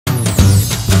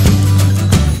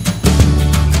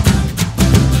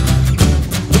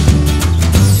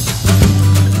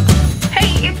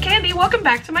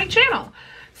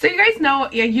So you guys know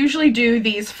I usually do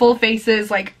these full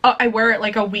faces, like I wear it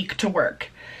like a week to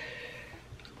work.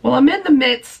 Well, I'm in the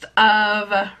midst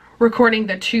of recording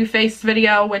the Too Faced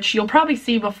video, which you'll probably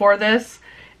see before this,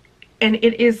 and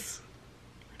it is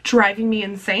driving me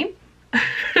insane.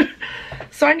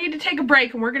 So I need to take a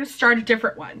break and we're going to start a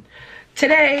different one.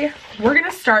 Today, we're going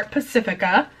to start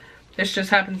Pacifica. This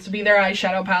just happens to be their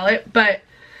eyeshadow palette, but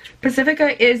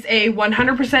Pacifica is a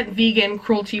 100% vegan,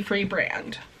 cruelty-free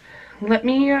brand. Let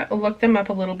me look them up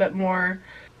a little bit more.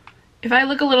 If I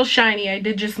look a little shiny, I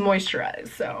did just moisturize,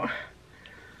 so.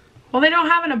 Well, they don't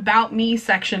have an About Me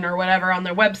section or whatever on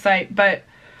their website, but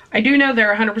I do know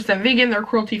they're 100% vegan, they're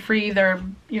cruelty-free, they're,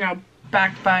 you know,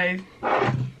 backed by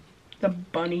the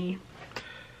bunny.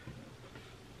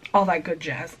 All that good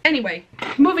jazz. Anyway,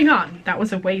 moving on. That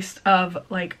was a waste of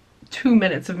like 2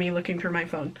 minutes of me looking through my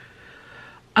phone.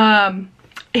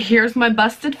 Here's my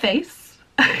busted face.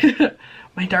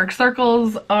 My dark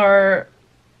circles are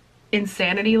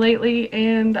insanity lately,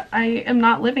 and I am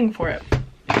not living for it.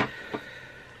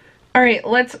 Alright,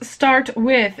 let's start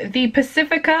with the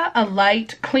Pacifica, a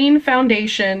light, clean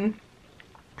foundation,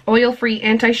 oil-free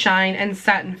anti-shine, and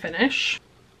satin finish.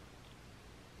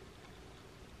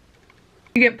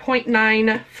 You get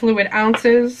 0.9 fluid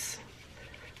ounces.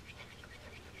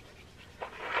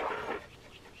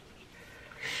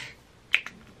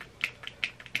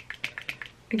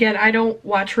 Again, I don't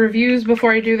watch reviews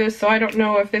before I do this, so I don't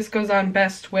know if this goes on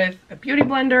best with a beauty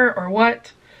blender or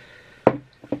what.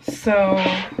 So,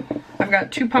 I've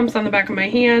got 2 pumps on the back of my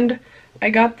hand. I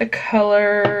got the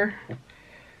color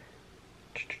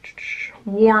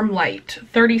Warm Light,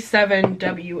 37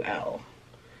 WL.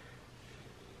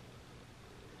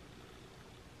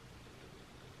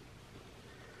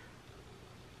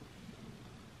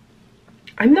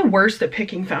 I'm the worst at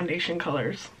picking foundation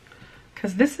colors,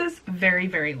 because this is very,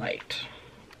 very light.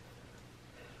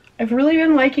 I've really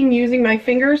been liking using my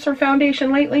fingers for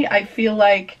foundation lately. I feel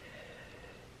like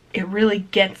it really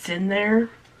gets in there.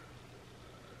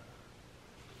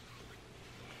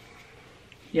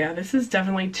 Yeah, this is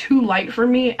definitely too light for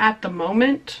me at the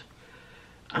moment.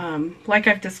 Like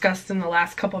I've discussed in the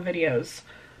last couple videos,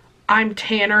 I'm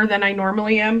tanner than I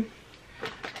normally am.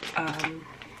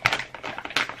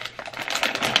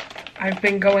 I've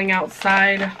been going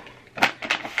outside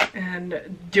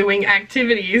and doing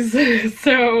activities,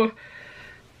 so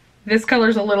this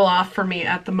color's a little off for me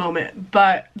at the moment,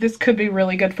 but this could be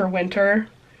really good for winter.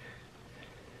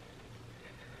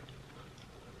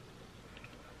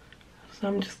 So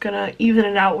I'm just gonna even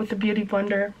it out with the beauty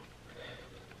blender.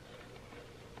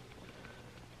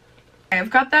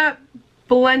 I've got that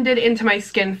blended into my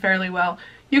skin fairly well.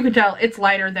 You can tell it's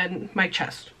lighter than my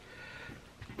chest.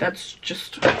 That's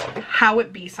just how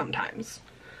it be sometimes.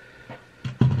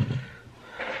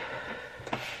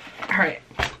 Alright.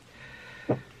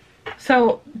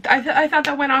 So, I thought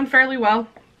that went on fairly well.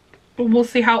 We'll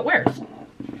see how it wears.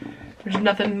 There's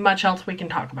nothing much else we can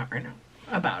talk about right now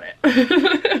about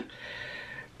it.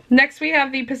 Next we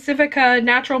have the Pacifica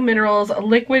Natural Minerals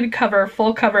Liquid Cover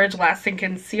Full Coverage Lasting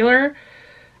Concealer.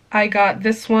 I got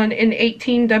this one in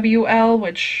 18 WL,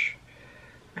 which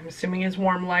I'm assuming is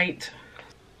Warm Light.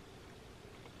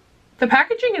 The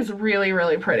packaging is really,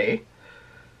 really pretty.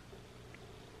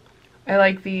 I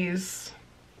like these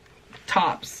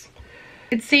tops.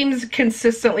 It seems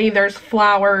consistently there's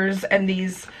flowers and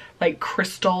these like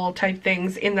crystal type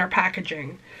things in their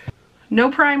packaging.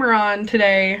 No primer on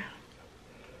today.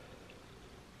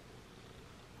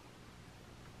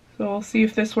 So we'll see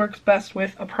if this works best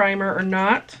with a primer or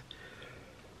not.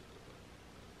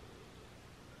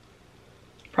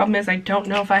 Problem is I don't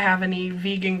know if I have any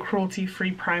vegan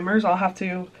cruelty-free primers. I'll have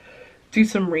to do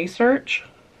some research.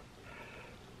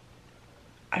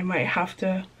 I might have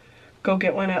to go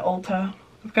get one at Ulta.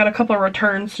 I've got a couple of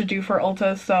returns to do for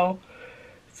Ulta, so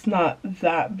it's not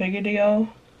that big a deal.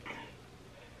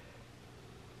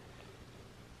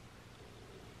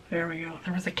 There we go.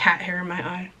 There was a cat hair in my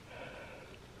eye.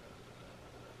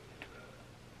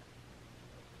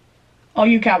 All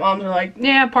you cat moms are like,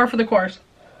 yeah, par for the course.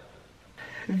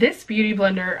 This beauty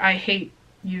blender I hate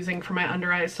using for my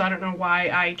under eyes, so I don't know why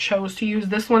I chose to use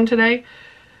this one today.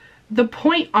 The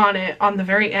point on it, on the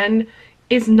very end,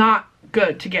 is not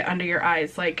good to get under your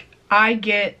eyes. Like, I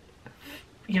get,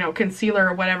 you know, concealer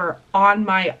or whatever on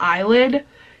my eyelid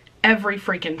every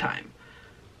freaking time.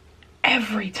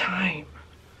 Every time.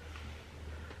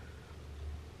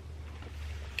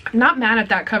 I'm not mad at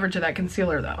that coverage of that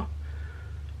concealer, though.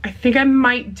 I think I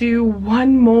might do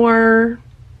one more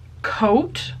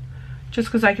coat, just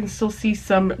because I can still see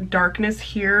some darkness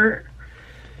here.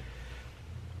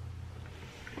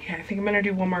 Yeah, I think I'm gonna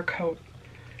do one more coat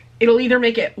It'll either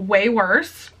make it way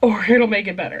worse or it'll make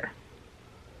it better.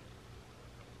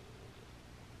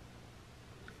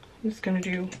 I'm just gonna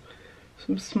do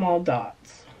some small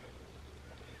dots.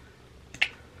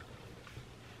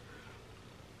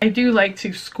 I do like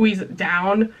to squeeze it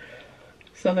down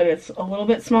so that it's a little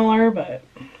bit smaller, but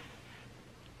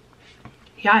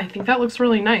yeah, I think that looks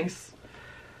really nice.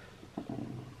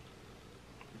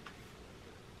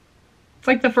 It's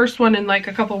like the first one in like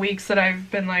a couple weeks that I've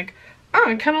been like, oh,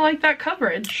 I kind of like that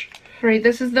coverage. All right,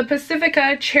 this is the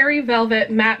Pacifica Cherry Velvet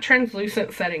Matte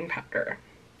Translucent Setting Powder.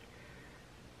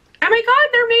 Oh my god,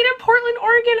 they're made in Portland,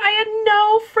 Oregon. I had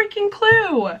no freaking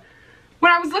clue.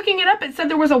 When I was looking it up, it said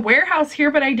there was a warehouse here,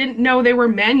 but I didn't know they were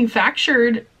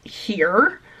manufactured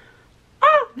here.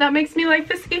 Oh, that makes me like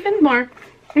this even more.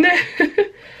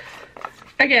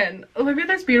 Again, look at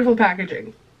this beautiful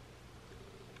packaging.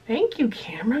 Thank you,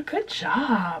 camera. Good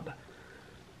job.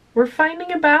 We're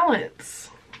finding a balance.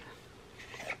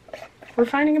 We're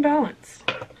finding a balance.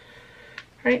 All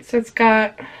right, so it's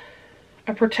got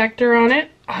a protector on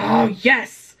it. Oh,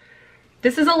 yes.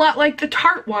 This is a lot like the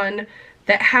Tarte one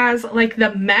that has like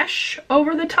the mesh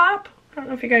over the top. I don't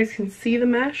know if you guys can see the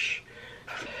mesh.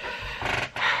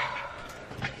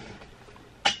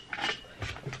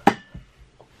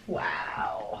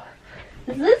 Wow.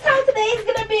 Is this how today's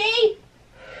gonna be?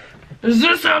 Is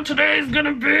this how today's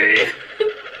gonna be?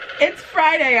 It's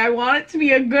Friday. I want it to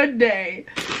be a good day.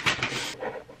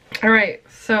 All right,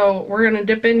 so we're gonna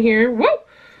dip in here. Woo!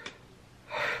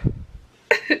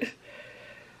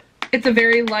 It's a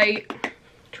very light,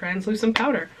 translucent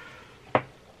powder.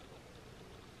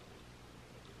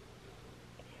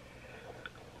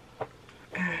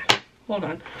 Hold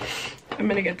on. I'm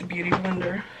gonna get the beauty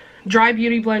blender. Dry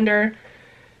beauty blender.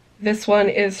 This one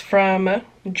is from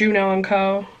Juno &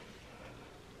 Co.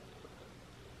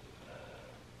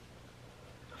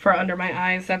 For under my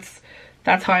eyes. That's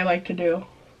how I like to do.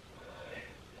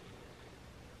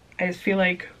 I just feel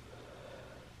like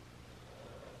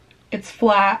it's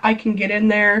flat. I can get in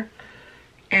there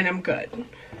and I'm good.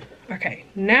 Okay,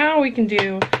 now we can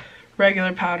do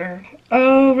regular powder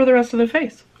over the rest of the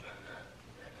face.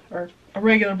 Or a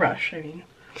regular brush, I mean.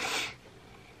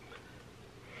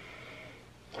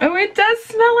 Oh, it does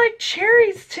smell like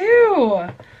cherries too.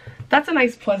 That's a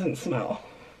nice pleasant smell.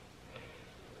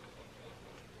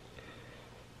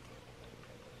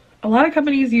 A lot of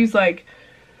companies use like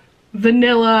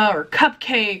vanilla or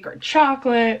cupcake or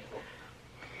chocolate.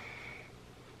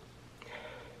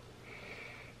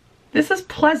 This is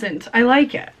pleasant. I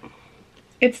like it.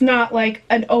 It's not like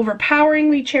an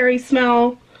overpoweringly cherry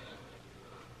smell.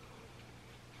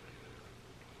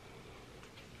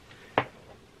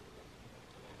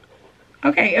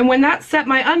 Okay, and when that set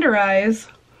my under eyes,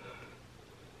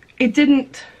 it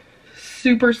didn't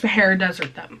super Sahara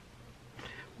Desert them,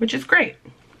 which is great,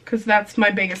 because that's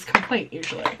my biggest complaint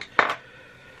usually.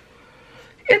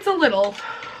 It's a little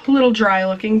dry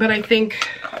looking, but I think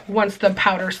once the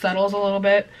powder settles a little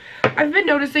bit, I've been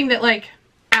noticing that like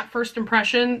at first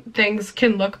impression things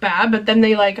can look bad, but then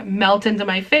they like melt into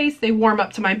my face, they warm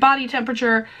up to my body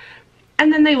temperature,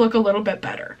 and then they look a little bit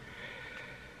better.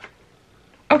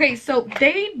 Okay, so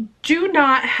they do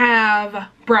not have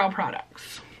brow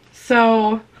products.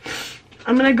 So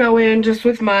I'm gonna go in just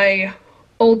with my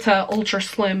Ulta Ultra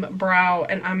Slim Brow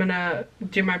and I'm gonna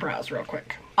do my brows real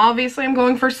quick. Obviously I'm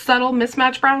going for subtle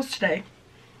mismatched brows today.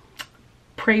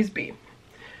 Praise be.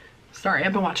 Sorry,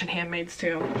 I've been watching Handmaids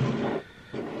too.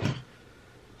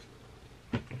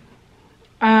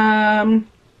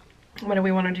 What do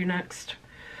we want to do next?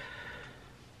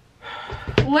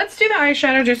 Let's do the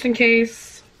eyeshadow just in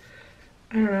case,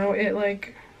 I don't know, it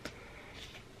like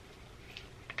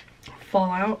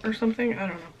fall out or something. I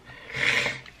don't know.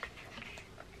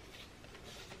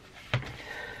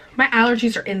 My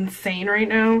allergies are insane right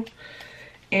now,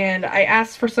 and I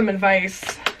asked for some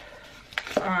advice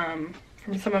from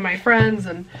some of my friends,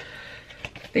 and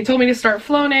they told me to start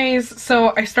Flonase,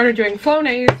 so I started doing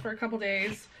Flonase for a couple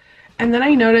days, and then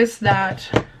I noticed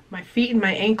that my feet and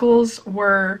my ankles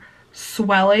were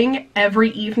swelling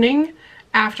every evening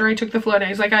after I took the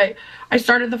Flonase. Like I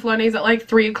started the Flonase at like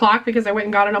 3 o'clock because I went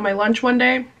and got it on my lunch one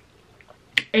day,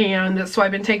 and so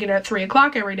I've been taking it at 3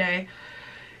 o'clock every day.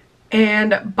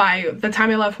 And by the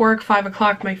time I left work, 5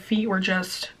 o'clock, my feet were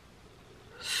just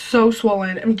so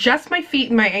swollen. And just my feet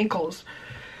and my ankles.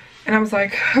 And I was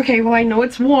like, okay, well, I know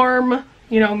it's warm.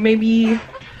 You know, maybe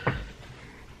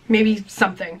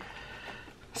something.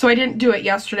 So I didn't do it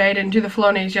yesterday. I didn't do the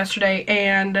Flonase yesterday.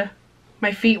 And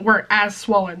my feet weren't as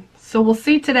swollen. So we'll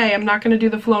see today. I'm not going to do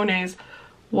the Flonase.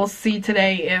 We'll see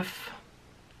today if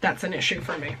that's an issue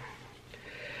for me.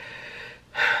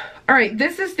 Alright,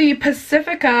 this is the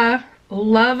Pacifica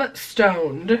Love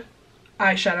Stoned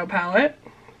eyeshadow palette.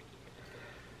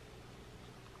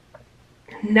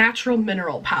 Natural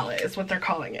Mineral palette is what they're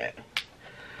calling it.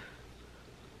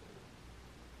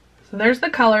 So there's the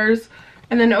colors,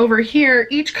 and then over here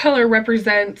each color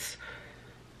represents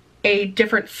a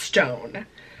different stone.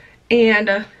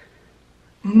 And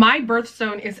my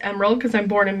birthstone is emerald because I'm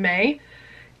born in May.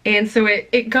 And so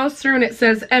it goes through and it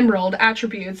says emerald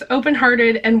attributes: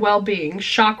 open-hearted and well-being,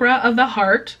 chakra of the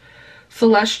heart,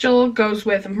 celestial goes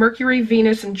with Mercury,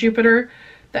 Venus, and Jupiter.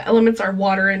 The elements are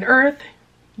water and earth.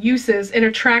 Uses: it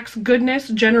attracts goodness,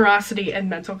 generosity, and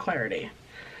mental clarity.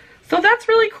 So that's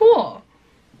really cool.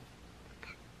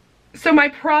 So my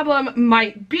problem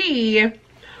might be,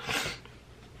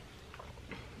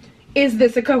 is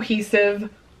this a cohesive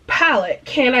palette?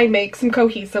 Can I make some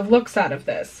cohesive looks out of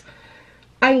this?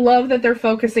 I love that they're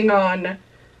focusing on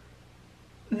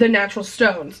the natural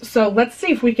stones. So let's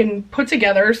see if we can put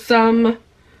together some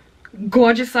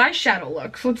gorgeous eyeshadow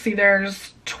looks. Let's see,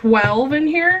 there's 12 in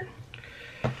here.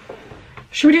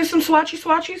 Should we do some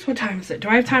swatchies? What time is it? Do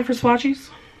I have time for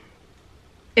swatchies?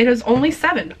 It is only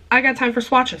 7. I got time for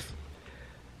swatches.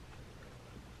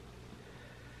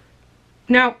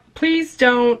 Now, please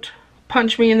don't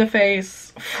punch me in the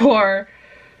face for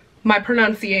my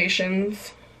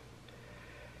pronunciations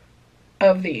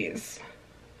of these.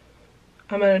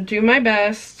 I'm gonna do my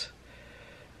best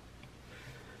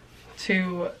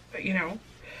to, you know,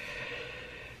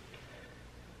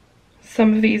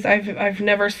 some of these I've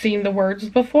never seen the words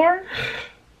before.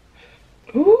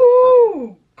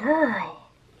 Ooh, girl.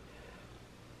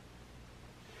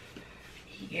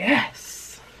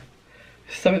 Yes.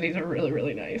 Some of these are really,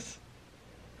 really nice.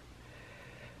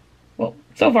 Well,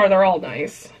 so far they're all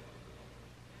nice.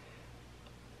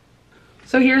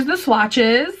 So here's the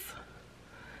swatches.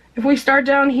 If we start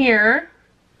down here,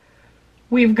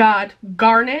 we've got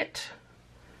garnet,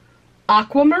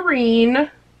 aquamarine,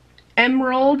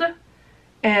 emerald,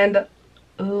 and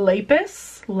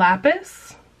lapis.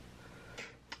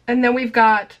 And then we've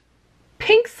got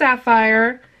pink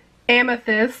sapphire,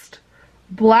 amethyst,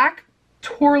 black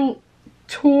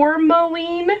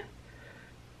tourmaline,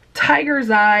 tiger's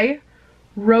eye,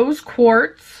 rose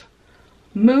quartz,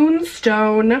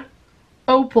 moonstone,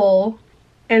 opal,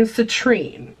 and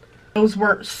citrine. Those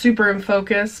weren't super in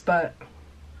focus, but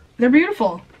they're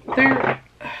beautiful.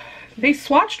 They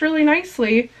swatched really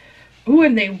nicely. Ooh,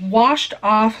 and they washed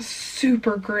off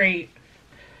super great.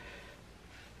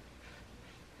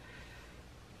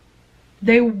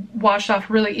 They washed off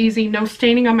really easy. No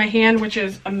staining on my hand, which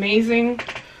is amazing.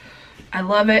 I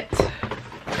love it.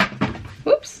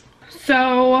 Oops.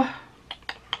 So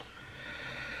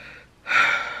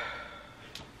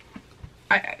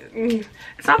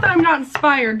it's not that I'm not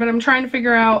inspired, but I'm trying to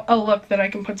figure out a look that I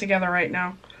can put together right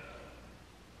now.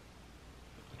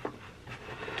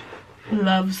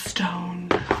 Love Stone.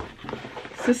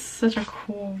 This is such a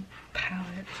cool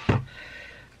palette.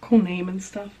 Cool name and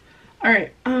stuff.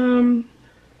 Alright,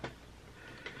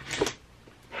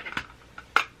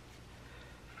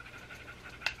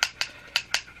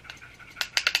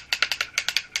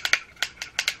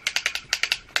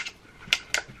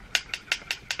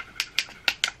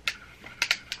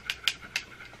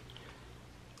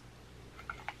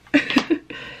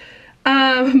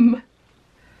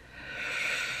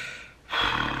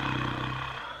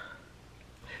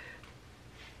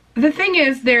 the thing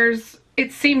is,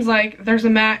 it seems like there's a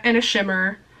matte and a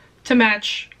shimmer to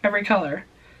match every color.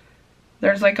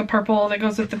 There's like a purple that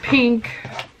goes with the pink.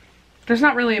 There's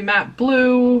not really a matte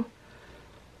blue.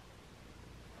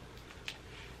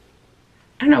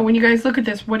 I don't know, when you guys look at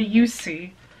this, what do you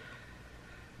see?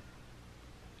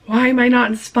 Why am I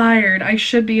not inspired? I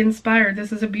should be inspired.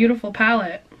 This is a beautiful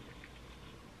palette.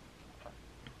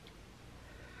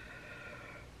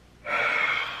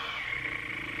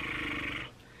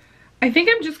 I think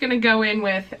I'm just going to go in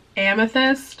with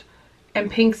amethyst and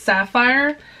pink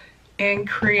sapphire and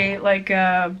create like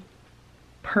a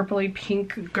purpley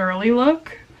pink girly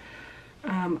look.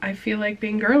 I feel like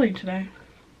being girly today.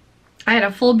 I had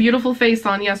a full beautiful face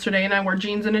on yesterday and I wore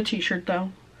jeans and a t-shirt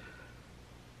though.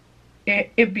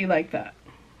 It'd be like that.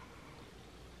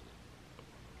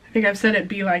 I think I've said it'd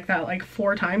be like that like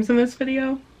 4 times in this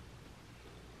video.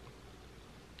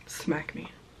 Smack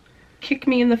me. Kick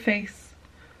me in the face.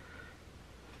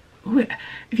 Ooh,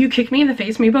 if you kick me in the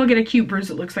face, maybe I'll get a cute bruise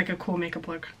that looks like a cool makeup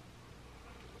look.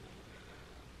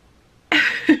 So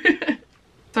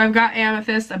I've got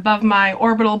amethyst above my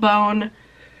orbital bone.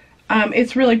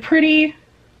 It's really pretty.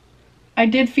 I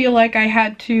did feel like I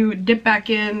had to dip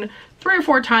back in 3 or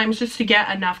 4 times just to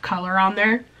get enough color on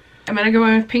there. I'm going to go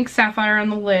in with Pink Sapphire on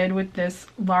the lid with this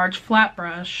large flat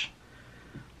brush.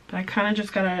 But I kind of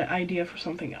just got an idea for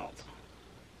something else.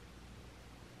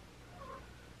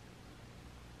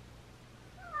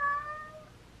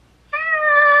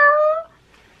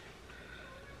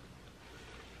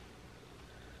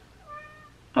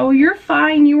 Oh, you're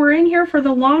fine. You were in here for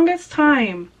the longest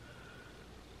time.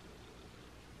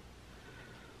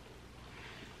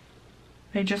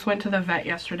 They just went to the vet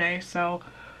yesterday, so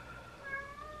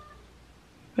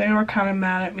they were kind of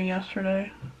mad at me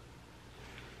yesterday.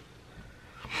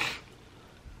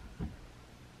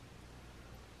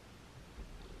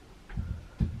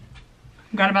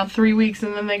 Got about 3 weeks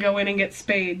and then they go in and get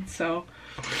spayed, so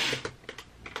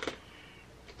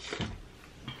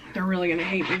they're really gonna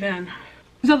hate me then.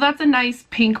 So that's a nice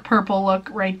pink purple look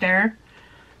right there.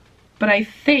 But I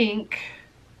think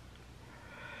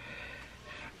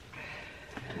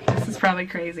this is probably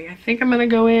crazy. I think I'm gonna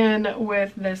go in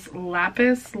with this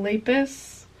lapis.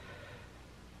 Does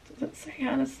it say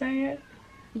how to say it?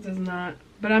 It does not.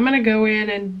 But I'm gonna go in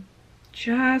and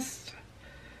just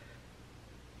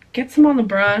get some on the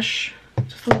brush,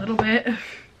 just a little bit,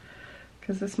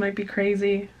 because this might be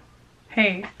crazy.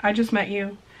 Hey, I just met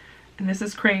you, and this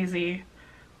is crazy,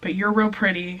 but you're real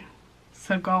pretty,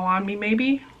 so go on me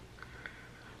maybe.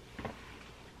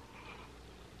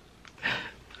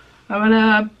 I'm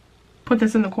gonna put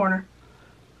this in the corner.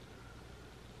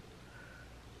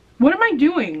 What am I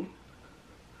doing?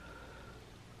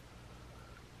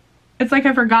 It's like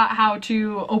I forgot how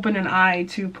to open an eye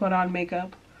to put on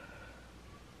makeup.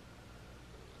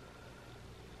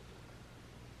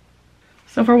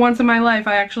 So for once in my life,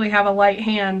 I actually have a light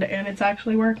hand and it's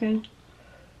actually working.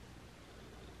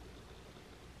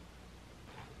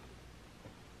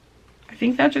 I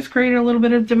think that just created a little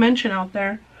bit of dimension out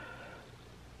there.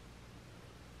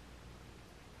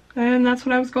 And that's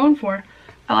what I was going for.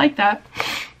 I like that.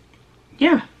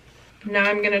 Yeah. Now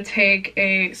I'm going to take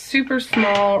a super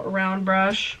small round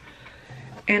brush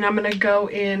and I'm going to go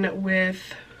in with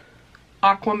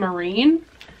Aquamarine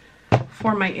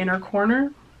for my inner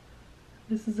corner.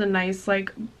 This is a nice,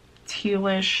 like,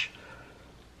 tealish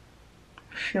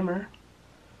shimmer.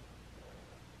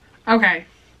 Okay.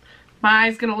 My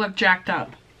eye's gonna look jacked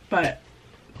up, but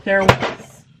there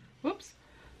was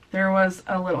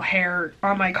a little hair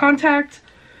on my contact.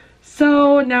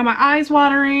 So now my eye's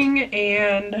watering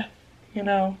and, you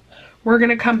know, we're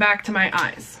gonna come back to my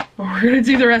eyes. We're gonna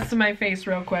do the rest of my face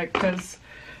real quick because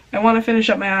I want to finish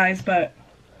up my eyes, but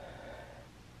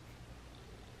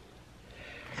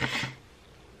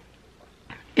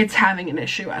it's having an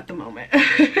issue at the moment.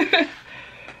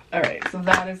 Alright, so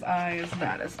that is eyes,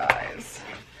 that is eyes.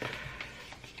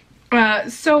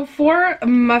 So for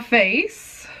my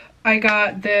face, I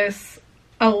got this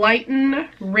Alighten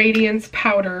Radiance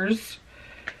Powders.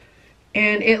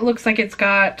 And it looks like it's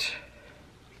got...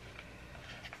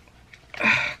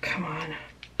 come on.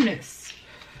 Goodness.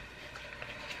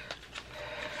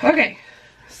 Okay,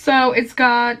 so it's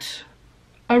got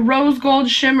a rose gold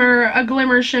shimmer, a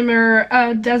glimmer shimmer,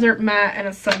 a desert matte, and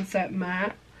a sunset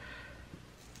matte.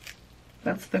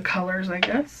 That's the colors, I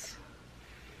guess.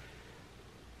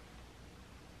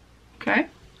 Okay.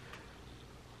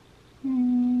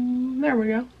 There we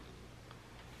go.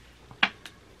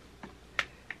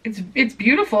 It's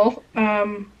beautiful.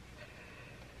 Yeah.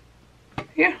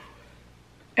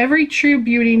 Every true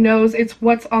beauty knows it's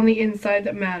what's on the inside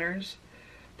that matters.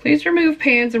 Please remove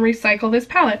pans and recycle this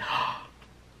palette.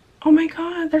 Oh my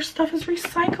god, their stuff is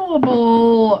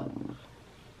recyclable.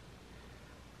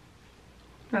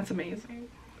 That's amazing.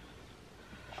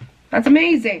 That's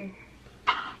amazing.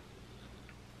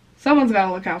 Someone's got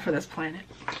to look out for this planet.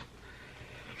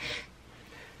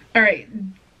 Alright,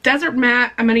 Desert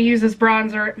Matte. I'm going to use this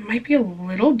bronzer. It might be a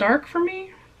little dark for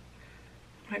me.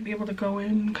 Might be able to go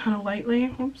in kind of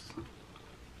lightly. Oops.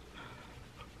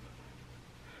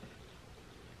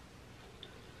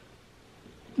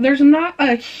 There's not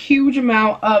a huge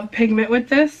amount of pigment with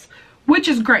this, which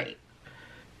is great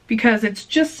because it's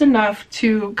just enough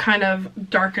to kind of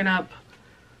darken up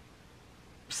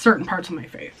certain parts of my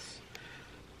face.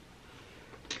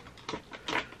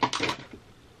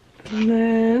 And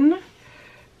then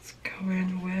let's go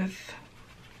in with,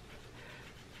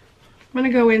 I'm going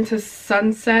to go into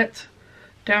Sunset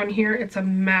down here. It's a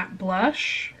matte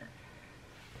blush.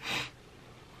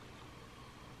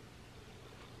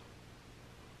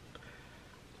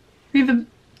 See, the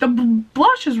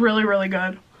blush is really, really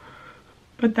good,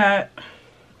 but that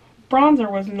bronzer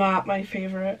was not my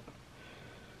favorite.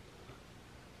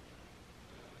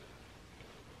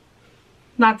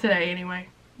 Not today, anyway.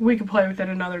 We can play with it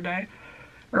another day.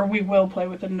 Or we will play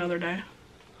with it another day.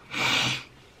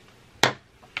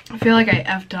 I feel like I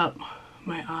effed up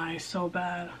my eye so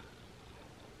bad.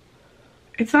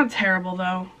 It's not terrible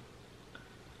though.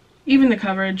 Even the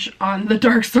coverage on the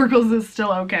dark circles is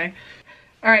still okay.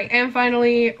 Alright, and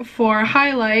finally for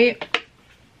highlight,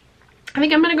 I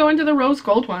think I'm going to go into the rose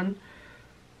gold one.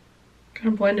 Kind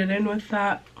of blend it in with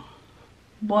that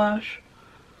blush.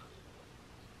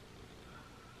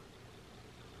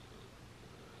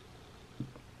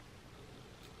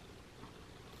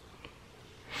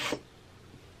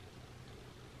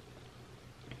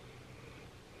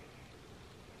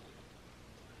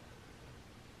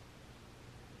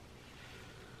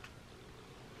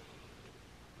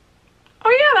 Oh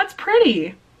yeah, that's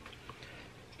pretty.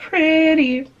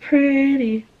 Pretty,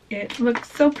 pretty. It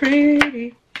looks so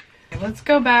pretty. Okay, let's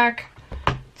go back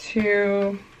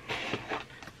to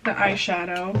the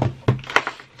eyeshadow.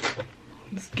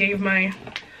 Just gave my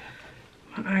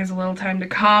eyes a little time to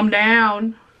calm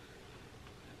down.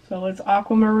 So let's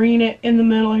aquamarine it in the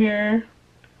middle here.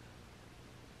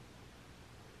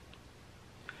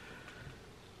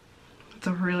 It's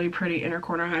a really pretty inner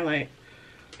corner highlight.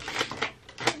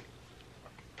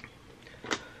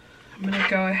 I'm going to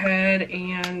go ahead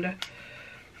and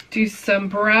do some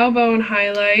brow bone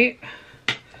highlight.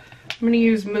 I'm going to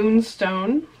use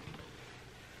Moonstone.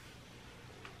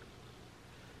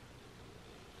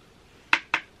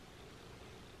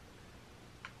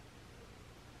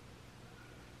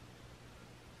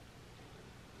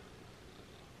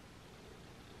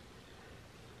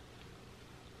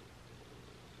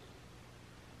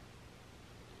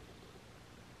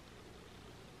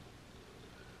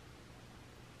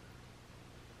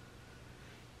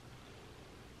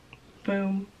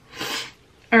 Boom.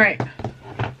 Alright.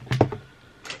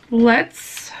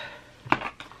 Let's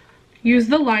use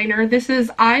the liner. This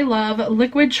is I Love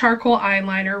Liquid Charcoal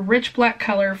Eyeliner, Rich Black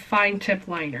Color, Fine Tip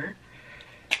Liner.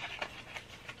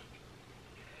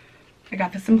 I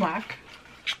got this in black.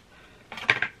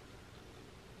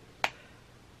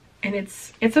 And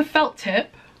it's a felt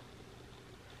tip.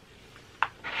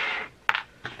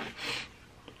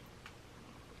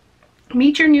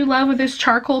 Meet your new love with this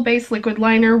charcoal-based liquid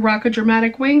liner, rock a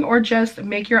dramatic wing, or just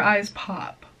make your eyes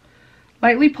pop.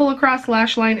 Lightly pull across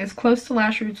lash line as close to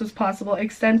lash roots as possible.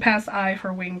 Extend past eye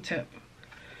for wing tip.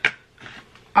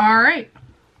 Alright.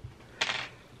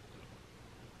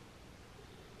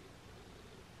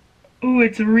 Ooh,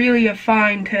 it's really a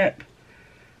fine tip.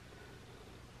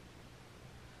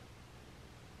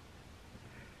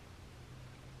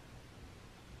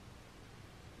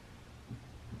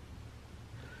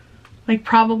 Like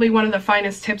probably one of the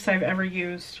finest tips I've ever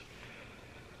used.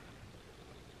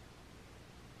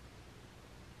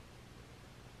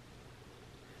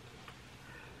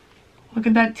 Look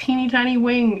at that teeny tiny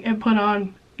wing it put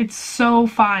on. It's so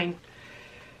fine.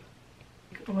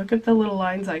 Look at the little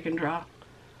lines I can draw.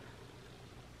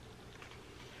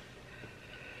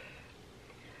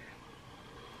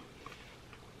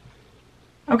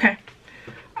 Okay.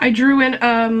 I drew in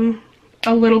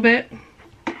a little bit.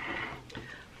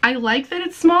 I like that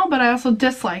it's small, but I also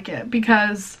dislike it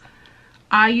because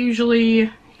I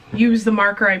usually use the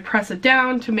marker, I press it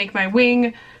down to make my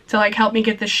wing to like help me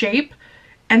get the shape,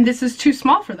 and this is too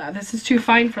small for that. This is too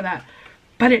fine for that.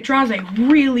 But it draws a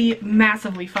really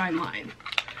massively fine line.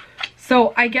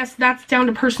 So I guess that's down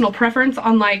to personal preference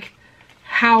on like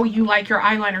how you like your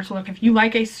eyeliner to look. If you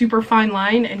like a super fine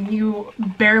line and you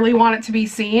barely want it to be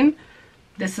seen,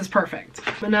 this is perfect.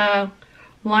 I'm gonna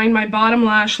line my bottom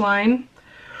lash line.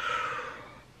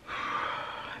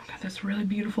 This really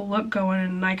beautiful look going,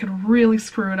 and I could really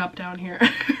screw it up down here.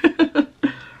 I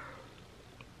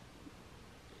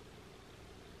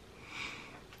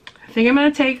think I'm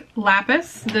going to take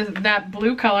lapis, that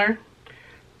blue color,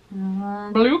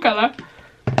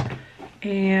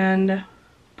 and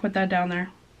put that down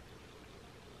there.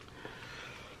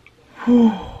 Whew,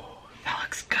 that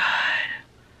looks good.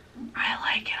 I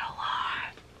like it a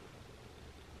lot.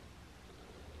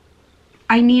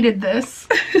 I needed this.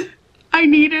 I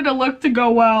needed a look to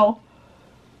go well.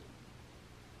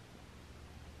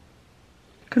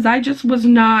 Because I just was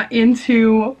not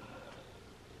into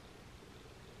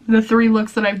the 3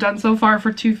 looks that I've done so far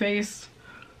for Too Faced.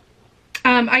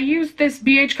 I used this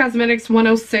BH Cosmetics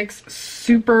 106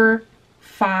 super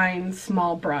fine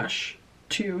small brush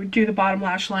to do the bottom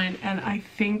lash line, and I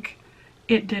think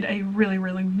it did a really,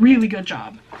 really, really good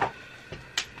job.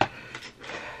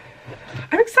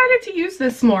 I'm excited to use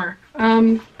this more.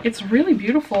 It's really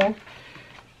beautiful.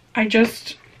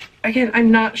 Again,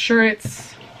 I'm not sure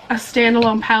it's a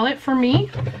standalone palette for me,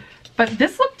 but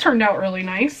this look turned out really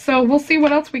nice, so we'll see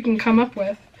what else we can come up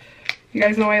with. You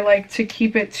guys know I like to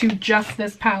keep it to just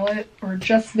this palette, or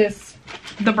just this,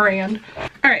 the brand.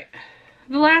 All right,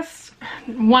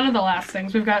 one of the last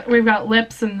things we've got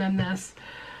lips, and then this.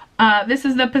 This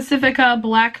is the Pacifica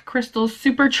Black Crystal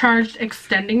Supercharged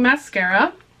Extending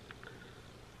Mascara.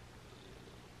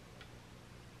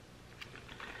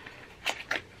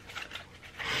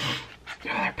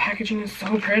 Oh, their packaging is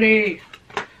so pretty.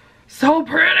 So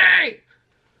pretty!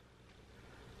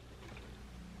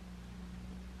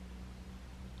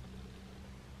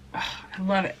 Oh, I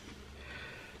love it.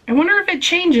 I wonder if it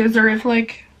changes, or if,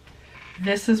 like,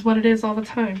 this is what it is all the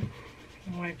time.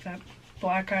 I'll wipe that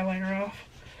black eyeliner off.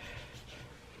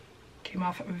 Came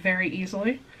off very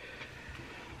easily.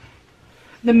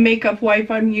 The makeup wipe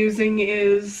I'm using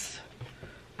is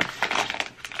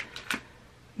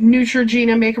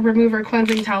Neutrogena Makeup Remover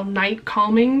Cleansing Towel Night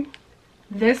Calming.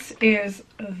 This is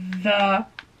the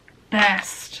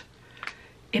best.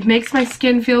 It makes my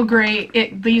skin feel great.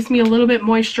 It leaves me a little bit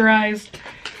moisturized,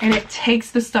 and it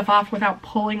takes the stuff off without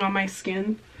pulling on my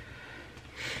skin.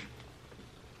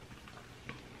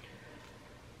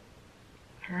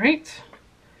 Alright.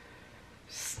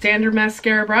 Standard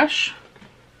mascara brush.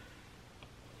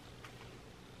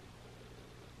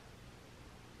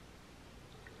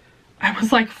 I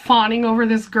was like fawning over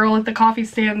this girl at the coffee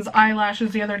stand's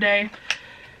eyelashes the other day,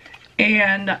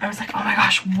 and I was like, oh my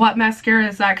gosh, what mascara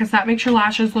is that? Because that makes your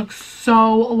lashes look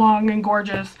so long and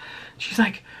gorgeous. She's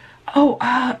like, oh,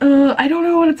 I don't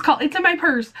know what it's called. It's in my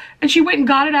purse. And she went and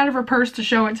got it out of her purse to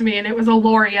show it to me, and it was a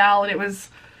L'Oreal, and it was,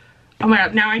 oh my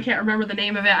god, now I can't remember the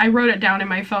name of it. I wrote it down in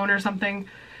my phone or something.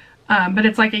 But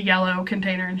it's like a yellow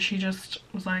container, and she just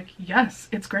was like, yes,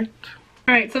 it's great.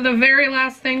 Alright, so the very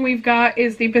last thing we've got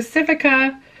is the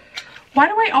Pacifica. Why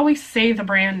do I always say the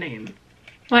brand name?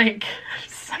 Like,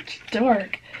 such a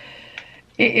dork.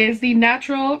 It is the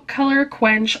Natural Color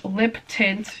Quench Lip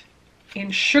Tint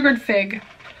in Sugared Fig.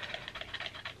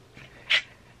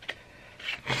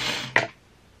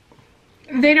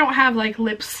 They don't have like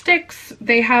lipsticks.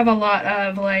 They have a lot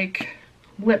of like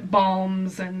lip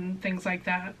balms and things like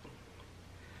that.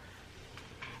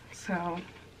 So,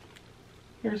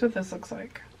 here's what this looks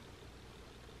like.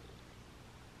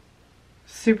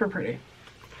 Super pretty.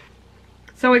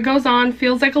 So it goes on,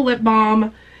 feels like a lip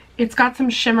balm. It's got some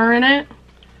shimmer in it.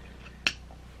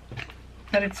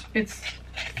 But it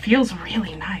feels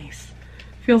really nice.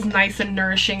 Feels nice and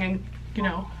nourishing and, you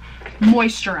know,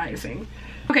 moisturizing.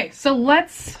 Okay, so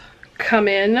let's come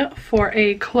in for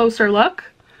a closer look.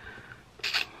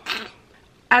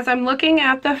 As I'm looking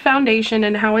at the foundation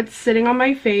and how it's sitting on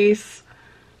my face,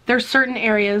 there's certain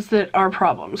areas that are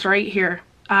problems right here.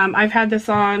 I've had this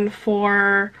on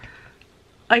for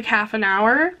like half an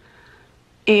hour,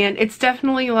 and it's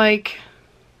definitely like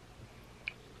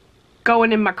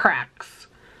going in my cracks.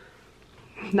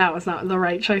 That was not the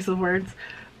right choice of words.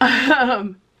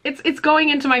 It's going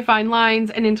into my fine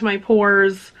lines and into my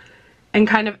pores and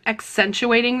kind of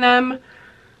accentuating them.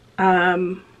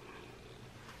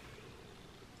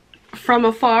 From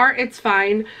afar, it's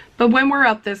fine, but when we're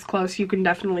up this close, you can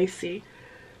definitely see.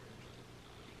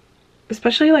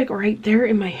 Especially like right there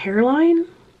in my hairline.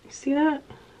 You see that?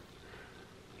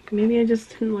 Maybe I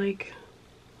just didn't like...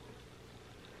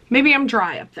 Maybe I'm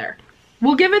dry up there.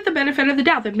 We'll give it the benefit of the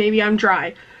doubt that maybe I'm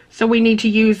dry. So we need to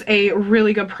use a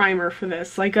really good primer for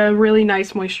this. Like a really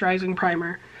nice moisturizing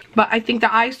primer. But I think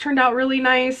the eyes turned out really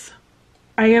nice.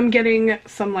 I am getting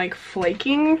some like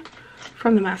flaking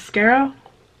from the mascara.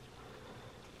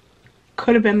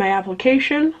 Could have been my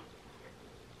application.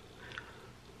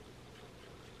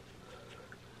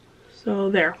 So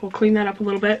there, we'll clean that up a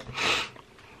little bit.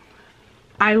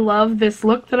 I love this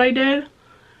look that I did.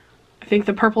 I think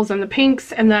the purples and the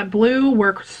pinks and that blue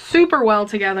work super well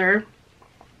together.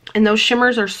 And those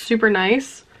shimmers are super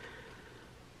nice.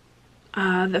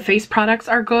 The face products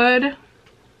are good.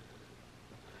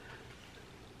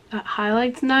 That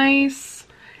highlight's nice.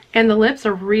 And the lips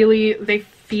are really, they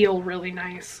feel really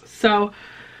nice. So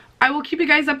I will keep you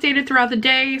guys updated throughout the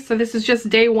day. So this is just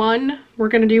day one. We're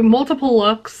going to do multiple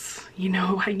looks. You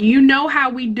know how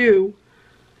we do.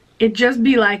 It just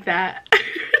be like that.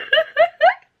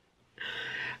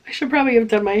 I should probably have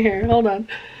done my hair. Hold on.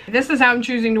 This is how I'm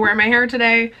choosing to wear my hair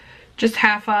today. Just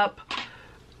half up.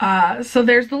 So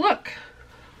there's the look.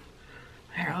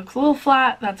 My hair looks a little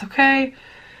flat. That's okay.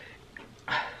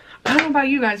 I don't know about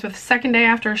you guys, but the second day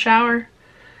after a shower,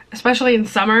 especially in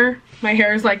summer, my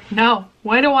hair is like, no,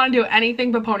 I don't want to do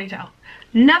anything but ponytail.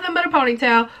 Nothing but a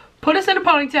ponytail. Put us in a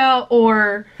ponytail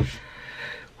or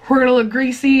we're going to look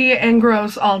greasy and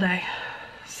gross all day.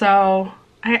 So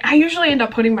I usually end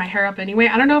up putting my hair up anyway.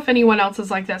 I don't know if anyone else is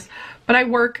like this, but I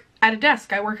work at a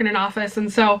desk. I work in an office,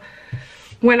 and so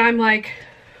when I'm like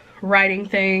writing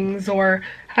things or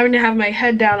having to have my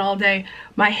head down all day,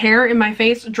 my hair in my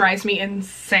face drives me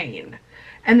insane.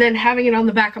 And then having it on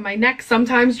the back of my neck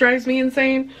sometimes drives me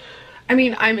insane. I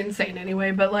mean, I'm insane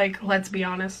anyway, but like, let's be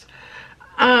honest.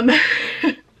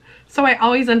 So I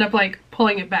always end up like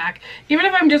pulling it back. Even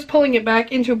if I'm just pulling it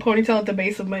back into a ponytail at the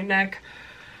base of my neck,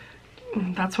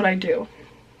 that's what I do.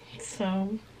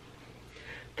 So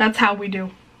that's how we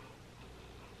do.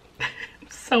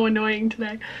 So annoying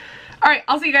today. Alright,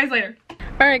 I'll see you guys later.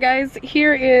 Alright guys,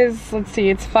 here is, let's see,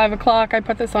 it's 5 o'clock. I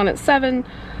put this on at 7,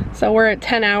 so we're at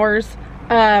 10 hours.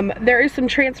 There is some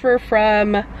transfer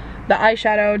from the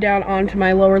eyeshadow down onto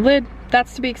my lower lid.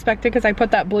 That's to be expected because I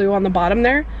put that blue on the bottom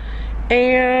there.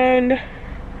 And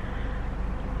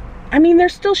I mean,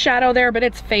 there's still shadow there, but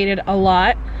it's faded a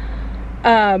lot.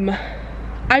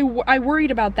 I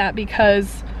worried about that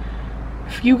because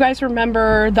if you guys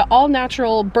remember the all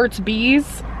natural Burt's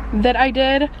Bees that I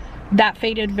did, that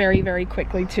faded very, very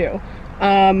quickly too.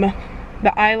 The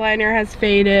eyeliner has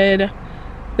faded.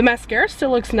 The mascara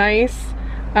still looks nice.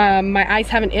 My eyes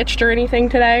haven't itched or anything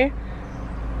today.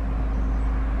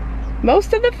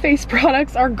 Most of the face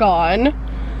products are gone.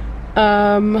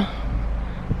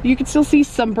 You can still see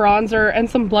some bronzer and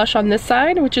some blush on this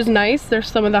side, which is nice. There's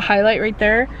some of the highlight right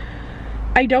there.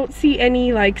 I don't see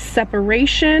any like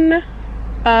separation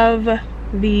of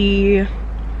the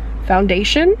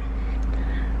foundation.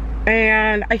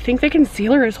 And I think the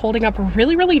concealer is holding up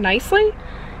really, really nicely.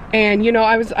 And you know,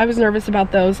 I was nervous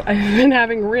about those. I've been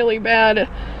having really bad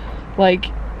like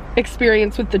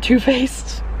experience with the Too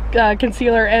Faced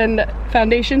concealer and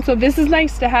foundation, so this is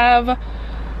nice to have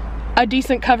a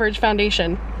decent coverage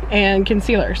foundation and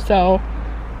concealer. So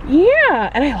yeah,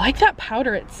 and I like that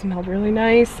powder. It smelled really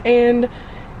nice and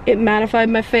it mattified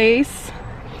my face.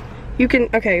 You can,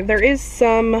 okay, there is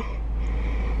some,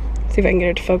 let's see if I can get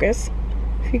it to focus.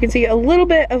 You can see a little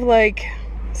bit of like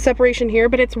separation here,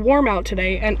 but it's warm out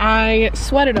today and I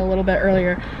sweated a little bit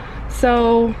earlier,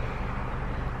 so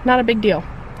not a big deal.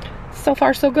 So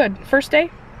far so good. First day,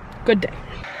 good day.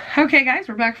 Okay guys,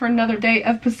 we're back for another day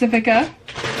of Pacifica.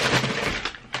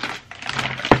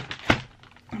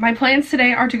 My plans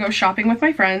today are to go shopping with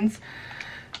my friends,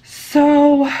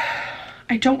 so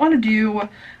I don't want to do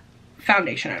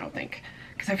foundation, I don't think,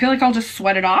 because I feel like I'll just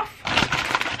sweat it off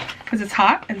because it's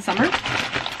hot and summer.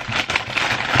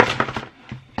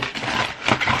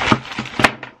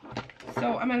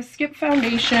 So I'm going to skip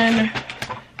foundation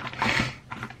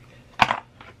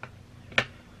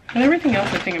and everything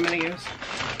else I think I'm going to use.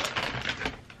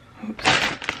 Oops.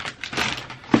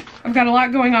 I've got a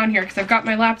lot going on here because I've got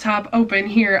my laptop open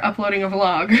here uploading a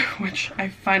vlog, which I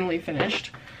finally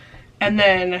finished. And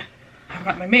then I've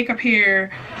got my makeup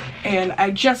here and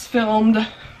I just filmed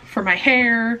for my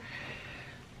hair.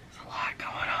 There's a lot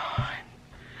going on.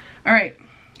 Alright,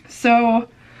 so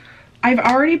I've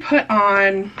already put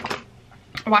on,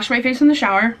 I washed my face in the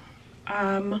shower. Should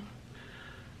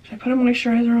I put a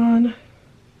moisturizer on?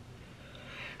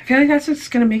 I feel like that's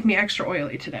just going to make me extra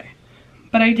oily today.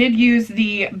 But I did use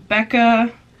the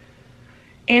Becca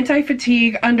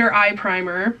Anti-Fatigue Under Eye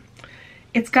Primer.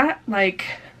 It's got like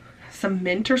some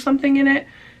mint or something in it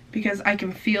because I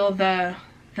can feel the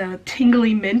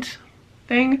tingly mint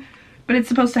thing. But it's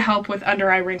supposed to help with under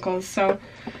eye wrinkles. So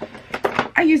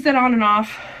I use that on and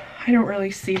off. I don't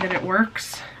really see that it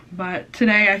works. But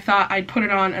today I thought I'd put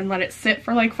it on and let it sit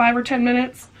for like 5 or 10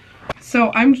 minutes. So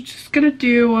I'm just going to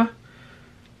do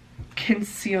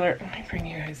concealer. Let me bring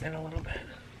you guys in a little bit.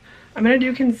 I'm gonna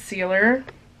do concealer.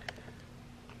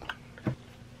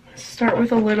 Start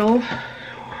with a little,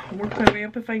 work my way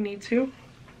up if I need to.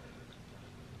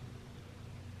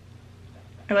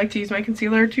 I like to use my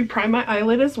concealer to prime my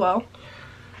eyelid as well,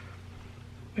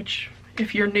 which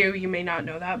if you're new you may not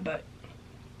know that, but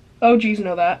OGs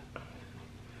know that.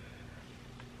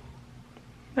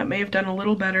 That may have done a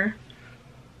little better.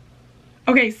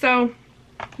 Okay, so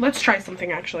let's try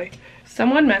something actually.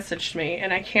 Someone messaged me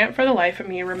and I can't for the life of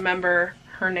me remember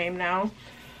her name now,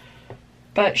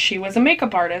 but she was a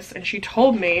makeup artist and she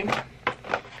told me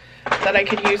that I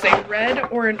could use a red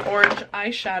or an orange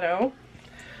eyeshadow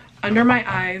under my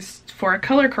eyes for a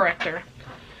color corrector.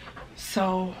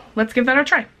 So let's give that a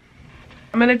try.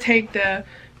 I'm going to take the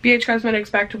BH Cosmetics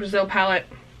Back to Brazil palette.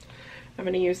 I'm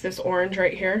going to use this orange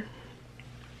right here.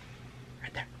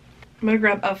 Right there. I'm going to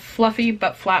grab a fluffy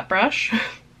but flat brush.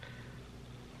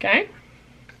 Okay.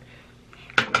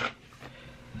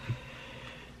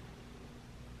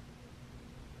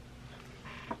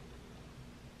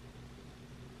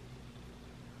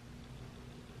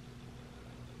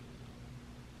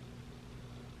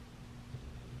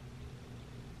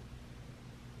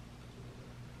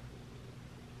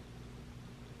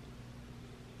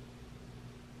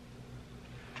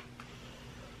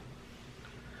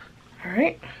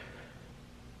 Alright.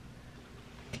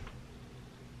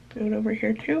 Do it over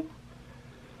here too.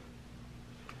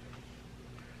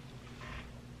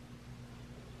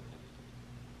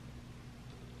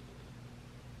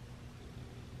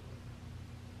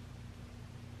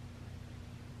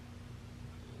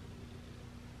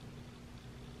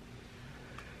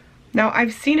 Now,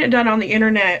 I've seen it done on the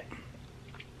internet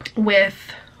with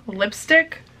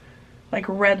lipstick, like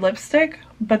red lipstick,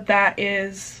 but that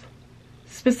is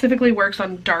specifically works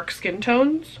on dark skin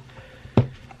tones.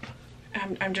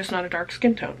 I'm just not a dark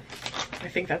skin tone. I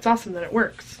think that's awesome that it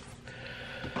works,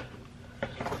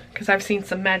 because I've seen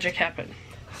some magic happen.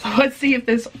 So let's see if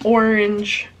this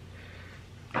orange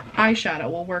eyeshadow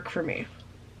will work for me.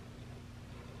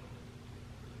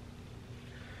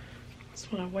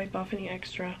 Just want to wipe off any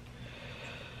extra.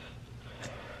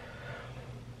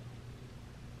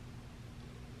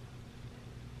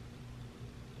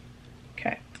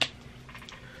 Okay.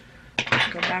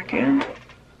 Go back in.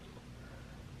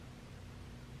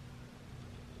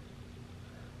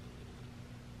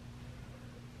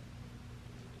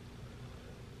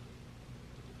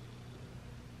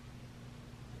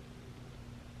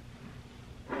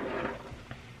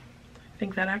 I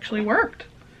think that actually worked.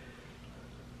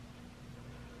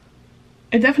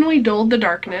 It definitely dulled the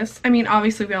darkness. I mean,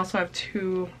 obviously we also have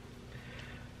 2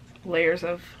 layers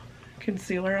of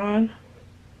concealer on,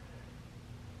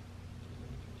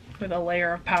 with a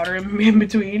layer of powder in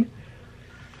between.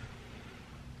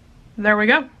 There we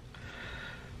go.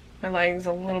 My lighting's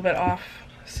a little bit off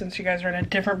since you guys are in a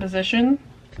different position,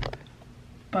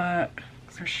 but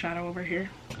there's shadow over here.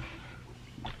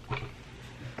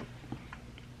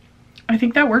 I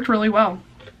think that worked really well.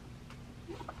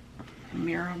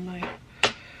 Mirror on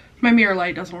my mirror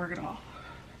light doesn't work at all.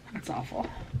 That's awful.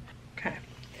 Okay.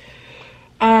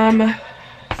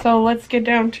 So let's get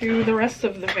down to the rest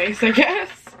of the face, I guess.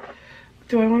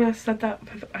 Do I want to set that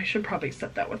with, I should probably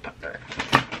set that with powder.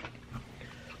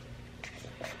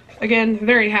 Again,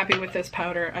 very happy with this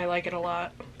powder. I like it a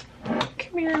lot.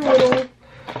 Come here,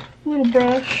 little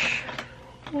brush.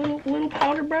 Little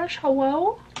powder brush.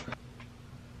 Hello?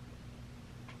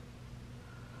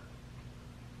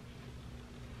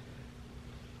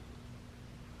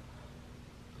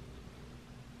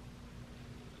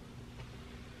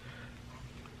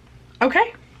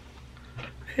 Okay.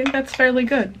 I think that's fairly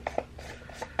good.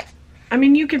 I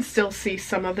mean, you can still see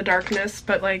some of the darkness,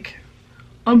 but like,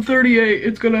 I'm 38,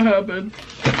 it's gonna happen.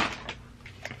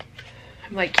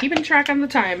 I'm like keeping track on the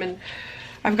time, and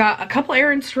I've got a couple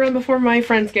errands to run before my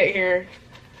friends get here.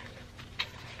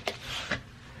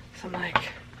 So I'm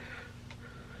like,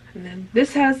 and then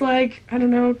this has like, I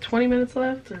don't know, 20 minutes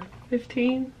left or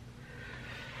 15.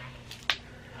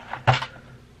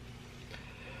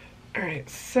 Alright,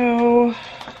 so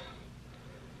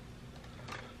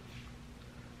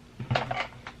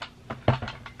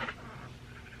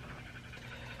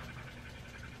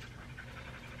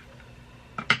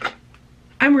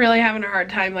I'm really having a hard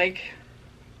time like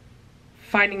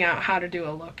finding out how to do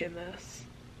a look in this.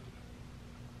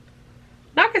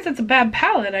 Not because it's a bad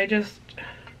palette, I'm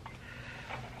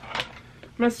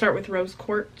gonna start with Rose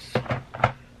Quartz.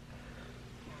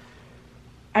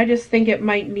 I just think it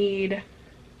might need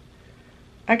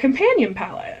a companion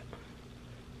palette.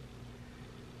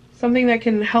 Something that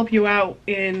can help you out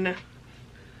in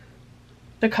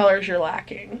the colors you're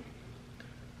lacking.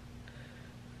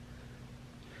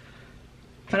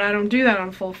 But I don't do that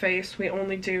on full face. We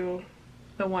only do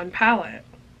the one palette.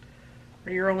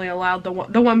 Or you're only allowed the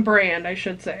one brand, I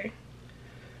should say.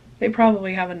 They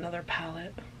probably have another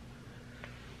palette.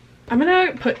 I'm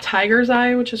gonna put Tiger's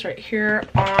Eye, which is right here,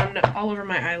 on all over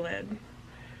my eyelid.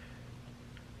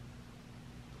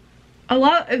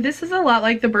 This is a lot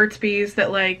like the Burt's Bees,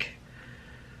 that like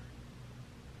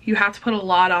you have to put a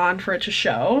lot on for it to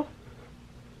show.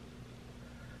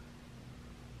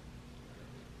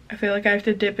 I feel like I have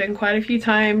to dip in quite a few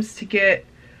times to get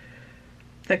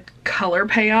the color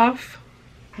payoff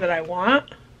that I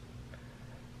want,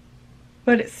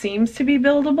 but it seems to be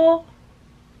buildable.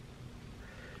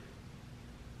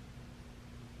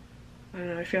 I don't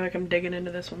know, I feel like I'm digging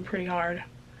into this one pretty hard.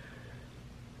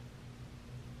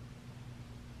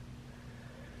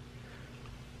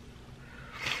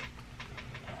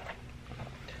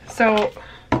 So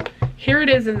here it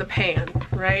is in the pan,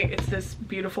 right? It's this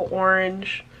beautiful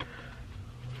orange.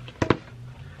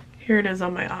 Here it is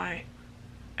on my eye.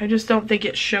 I just don't think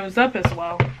it shows up as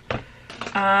well.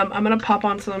 I'm gonna pop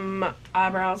on some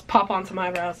eyebrows.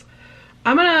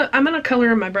 I'm gonna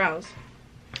color in my brows.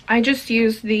 I just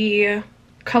used the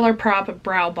Colourpop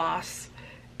Brow Boss,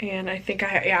 and I think I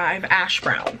have ash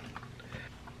brown.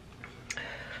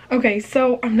 Okay,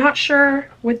 so I'm not sure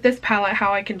with this palette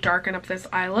how I can darken up this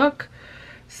eye look.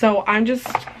 So I'm just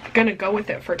gonna go with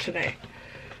it for today.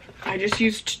 I just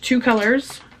used 2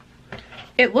 colors.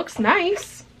 It looks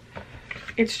nice.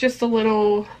 It's just a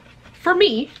little, for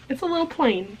me, it's a little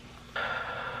plain.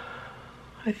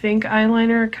 I think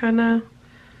eyeliner kind of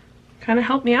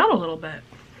helped me out a little bit.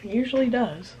 It usually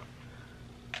does.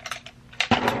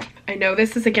 I know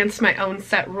this is against my own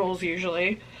set rules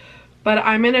usually, but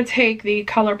I'm gonna take the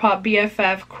Colourpop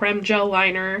BFF Creme Gel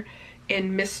Liner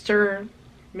in Mr.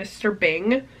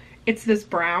 Bing. It's this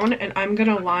brown, and I'm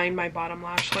gonna line my bottom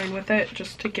lash line with it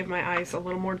just to give my eyes a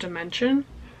little more dimension.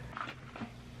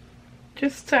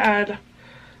 Just to add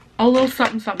a little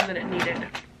something that it needed.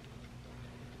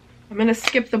 I'm gonna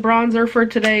skip the bronzer for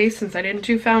today since I didn't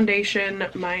do foundation.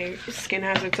 My skin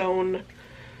has its own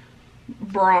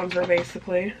bronzer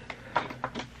basically.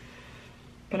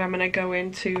 But I'm gonna go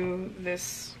into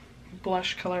this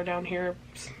blush color down here,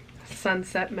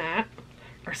 Sunset Matte.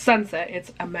 Or Sunset,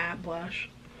 it's a matte blush.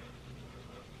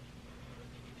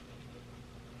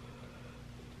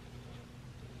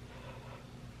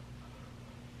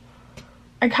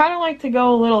 I kind of like to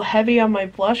go a little heavy on my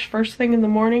blush first thing in the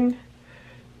morning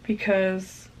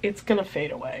because it's gonna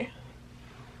fade away.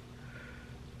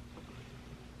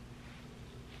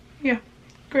 Yeah,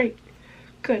 great,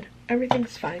 good,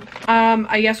 everything's fine.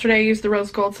 Yesterday I used the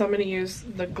rose gold, so I'm gonna use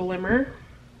the Glimmer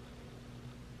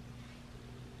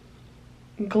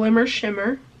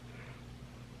Shimmer.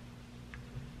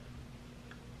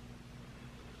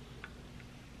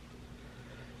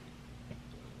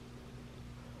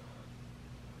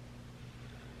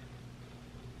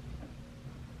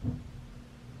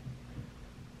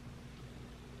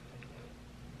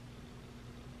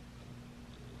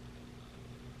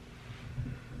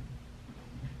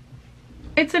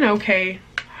 It's an okay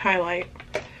highlight.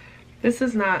 This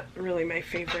is not really my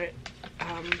favorite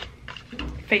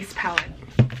face palette.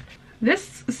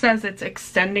 This says it's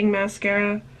extending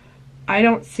mascara. I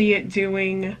don't see it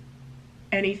doing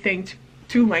anything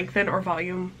to lengthen or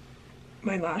volume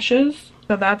my lashes.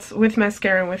 So that's with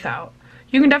mascara and without.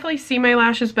 You can definitely see my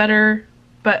lashes better,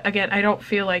 but again, I don't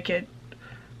feel like it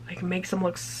makes them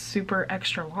look super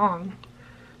extra long.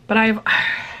 But I've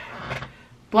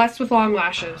blessed with long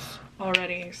lashes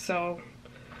already, so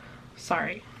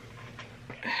sorry.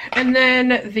 And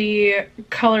then the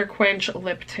Color Quench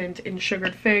Lip Tint in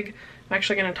Sugared Fig. I'm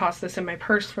actually going to toss this in my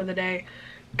purse for the day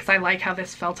because I like how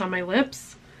this felt on my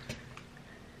lips.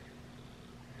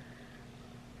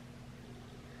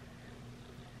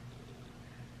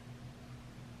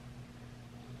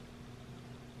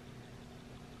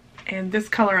 And this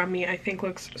color on me I think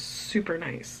looks super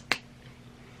nice.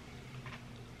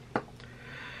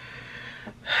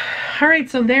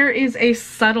 Alright, so there is a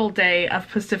subtle day of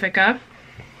Pacifica.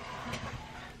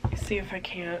 Let me see if I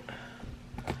can't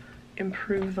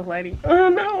improve the lighting. Oh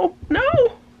no,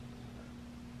 no!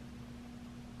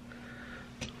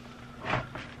 I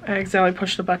accidentally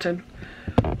pushed the button.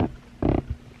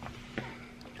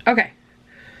 Okay,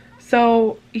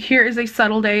 so here is a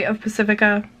subtle day of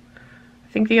Pacifica. I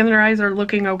think the under eyes are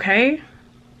looking okay.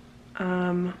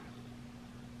 How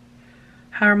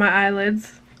are my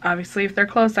eyelids? Obviously, if they're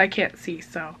closed, I can't see,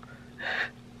 so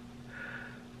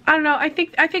I don't know. I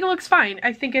think it looks fine.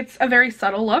 I think it's a very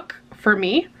subtle look for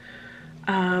me.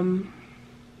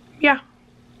 Yeah,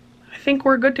 I think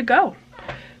we're good to go.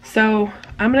 So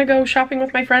I'm gonna go shopping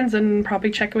with my friends and probably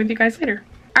check in with you guys later.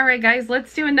 All right, guys,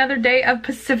 let's do another day of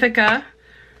Pacifica.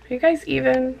 Are you guys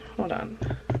even? Hold on.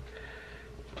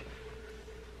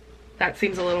 That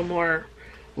seems a little more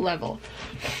level.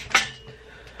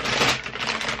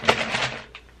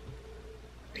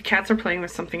 Cats are playing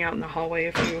with something out in the hallway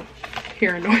if you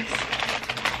hear a noise.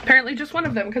 Apparently just one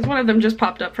of them, because one of them just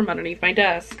popped up from underneath my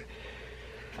desk.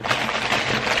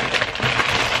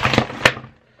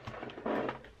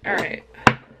 Alright.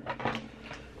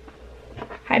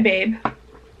 Hi, babe.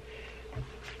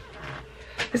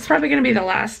 This is probably going to be the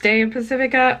last day of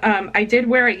Pacifica. I did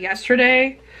wear it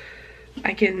yesterday.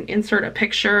 I can insert a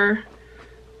picture.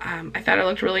 I thought it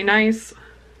looked really nice.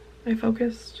 I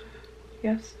focused?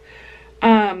 Yes.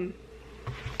 I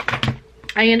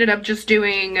ended up just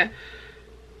doing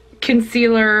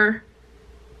concealer,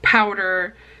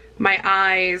 powder, my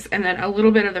eyes, and then a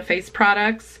little bit of the face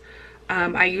products.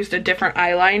 I used a different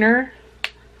eyeliner,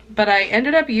 but I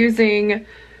ended up using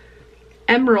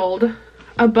Emerald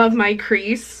above my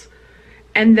crease,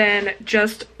 and then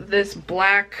just this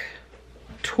black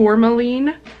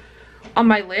tourmaline on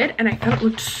my lid, and I thought it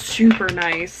looked super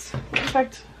nice. In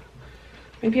fact,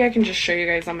 maybe I can just show you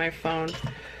guys on my phone.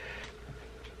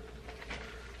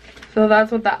 So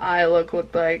that's what the eye look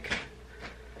looked like.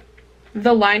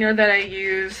 The liner that I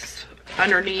used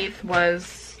underneath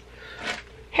was,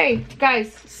 hey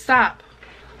guys, stop.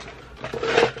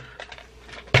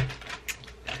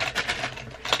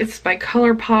 It's by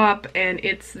Colourpop, and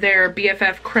it's their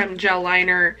BFF Creme Gel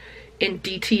Liner in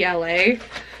DTLA.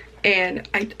 And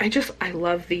I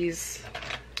love these.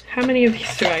 How many of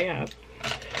these do I have?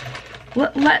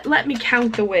 Let me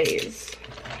count the ways.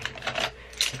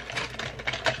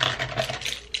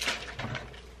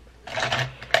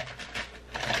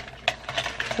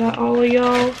 Is that all of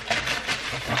y'all?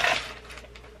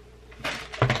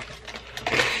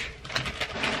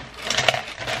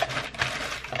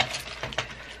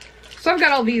 So I've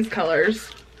got all these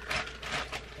colors.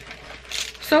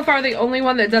 So far, the only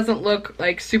one that doesn't look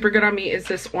like super good on me is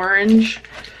this orange.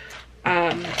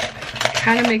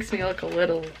 Kind of makes me look a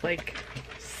little like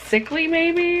sickly,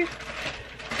 maybe.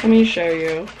 Let me show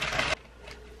you.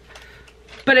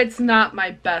 But it's not my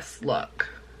best look.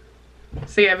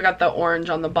 See, I've got the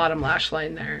orange on the bottom lash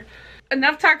line there.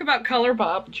 Enough talk about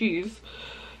Colourpop. Jeez.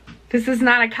 This is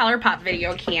not a Colourpop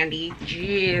video, Candy.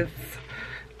 Jeez.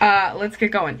 Let's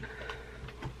get going.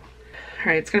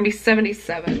 Alright, it's gonna be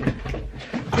 77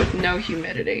 with no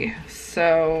humidity.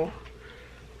 So,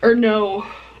 or no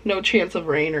chance of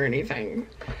rain or anything.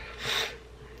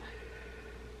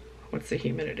 What's the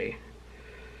humidity?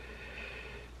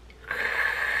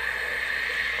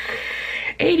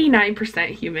 89%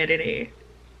 humidity.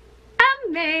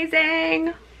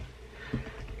 Amazing.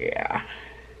 Yeah.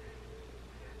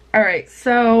 Alright,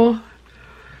 so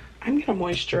I'm gonna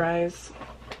moisturize.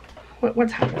 What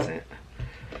time is it?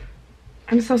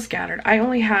 I'm so scattered. I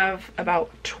only have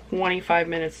about 25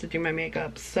 minutes to do my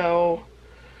makeup, so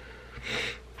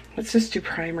let's just do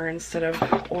primer instead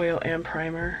of oil and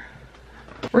primer.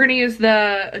 We're gonna use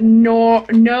the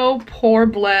No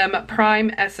Problem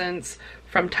Prime Essence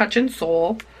from Touch and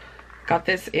Soul. Got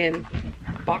this in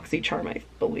BoxyCharm, I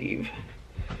believe.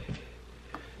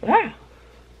 Ah.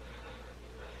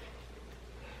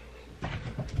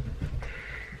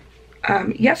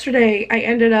 Yesterday I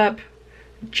ended up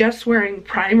just wearing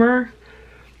primer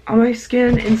on my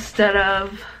skin instead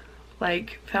of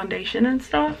like foundation and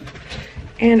stuff,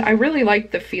 and I really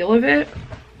liked the feel of it.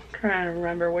 I'm trying to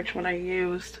remember which one I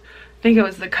used. I think it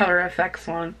was the Colourpop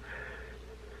one.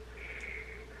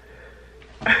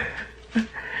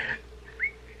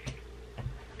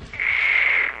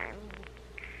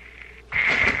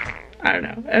 I don't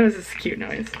know, it was just a cute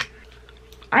noise.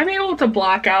 I'm able to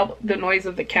block out the noise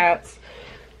of the cats.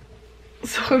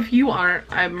 So if you aren't,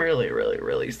 I'm really, really,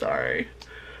 really sorry.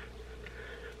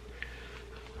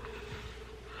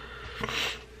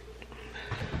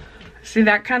 See,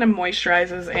 that kind of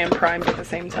moisturizes and primes at the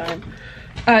same time.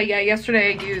 Yeah,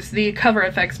 yesterday I used the Cover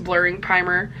FX Blurring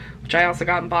Primer, which I also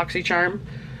got in BoxyCharm.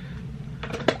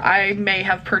 I may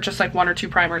have purchased like 1 or 2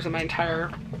 primers in my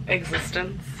entire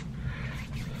existence.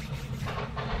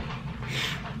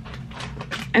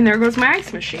 And there goes my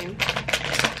ice machine.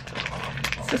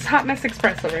 This Hot Mess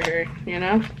Express over here, you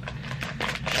know?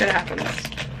 Shit happens.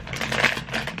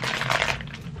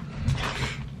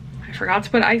 I forgot to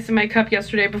put ice in my cup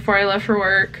yesterday before I left for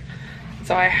work.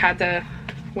 So I had to,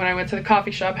 when I went to the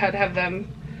coffee shop, had to have them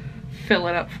fill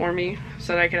it up for me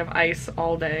so that I could have ice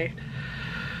all day.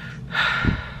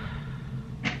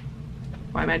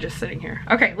 Why am I just sitting here?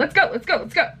 Okay, let's go, let's go,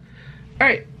 let's go. All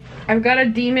right, I've got a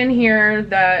demon here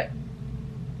that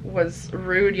was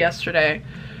rude yesterday.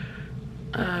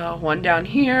 One down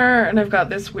here, and I've got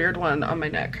this weird one on my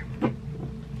neck.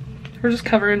 We're just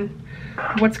covering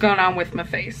what's going on with my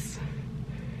face.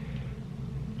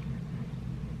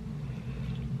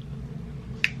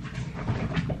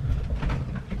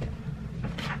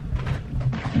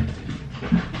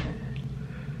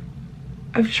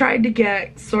 I've tried to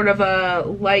get sort of a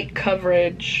light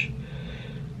coverage,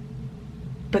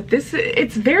 but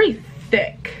it's very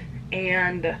thick,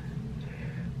 and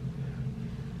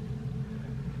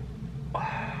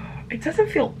it doesn't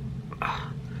feel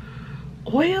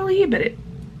oily, but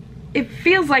it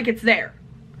feels like it's there,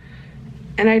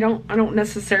 and I don't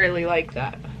necessarily like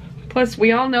that. Plus,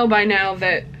 we all know by now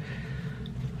that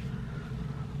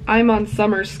I'm on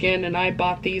summer skin, and I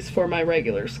bought these for my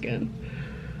regular skin.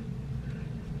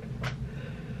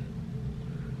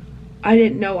 I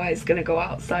didn't know I was gonna go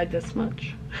outside this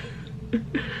much.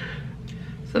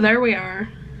 So there we are.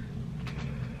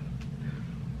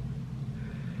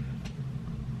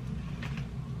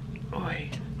 Oy.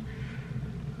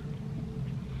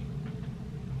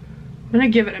 I'm gonna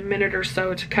give it a minute or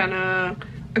so to kind of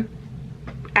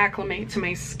acclimate to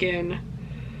my skin.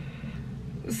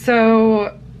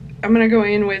 So I'm gonna go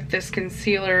in with this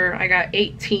concealer. I got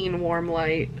 18 Warm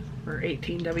Light, or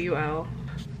 18 WL.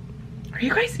 Are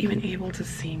you guys even able to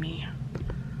see me?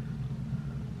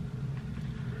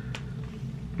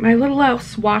 My little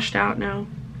elf's washed out now.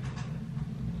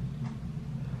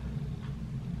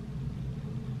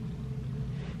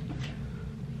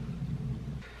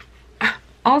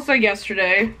 Also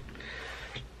yesterday,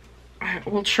 I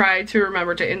will try to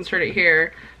remember to insert it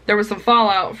here, there was some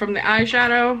fallout from the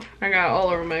eyeshadow I got all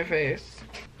over my face.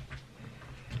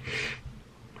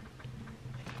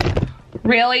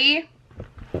 Really?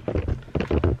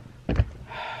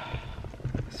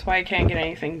 That's why I can't get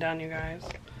anything done, you guys.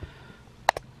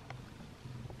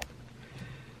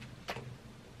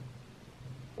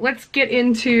 Let's get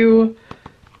into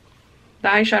the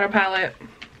eyeshadow palette.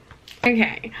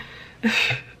 Okay.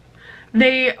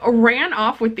 They ran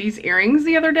off with these earrings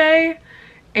the other day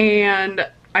and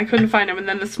I couldn't find them, and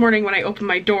then this morning when I opened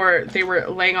my door they were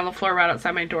laying on the floor right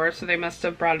outside my door, so they must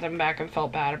have brought them back and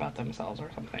felt bad about themselves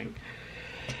or something.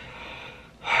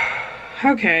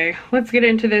 Okay, let's get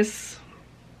into this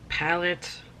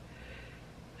palette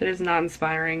that is not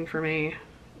inspiring for me.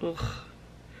 Ugh.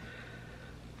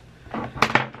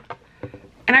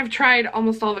 And I've tried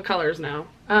almost all the colors now.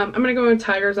 I'm gonna go in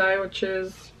Tiger's Eye, which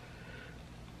is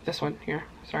this one here,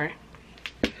 sorry.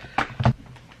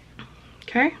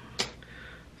 Okay,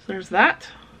 so there's that.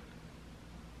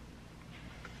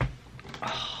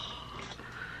 Oh,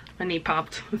 my knee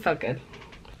popped, it felt good.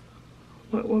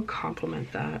 What will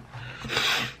complement that?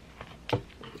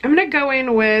 I'm gonna go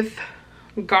in with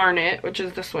Garnet, which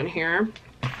is this one here.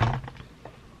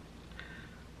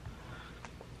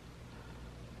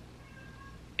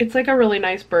 It's like a really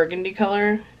nice burgundy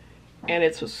color and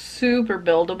it's super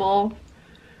buildable.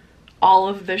 All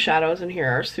of the shadows in here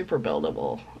are super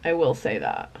buildable, I will say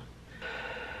that.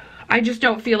 I just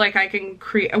don't feel like I can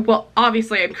create, well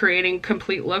obviously I'm creating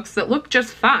complete looks that look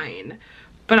just fine,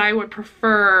 but I would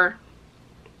prefer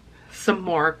some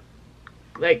more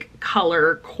like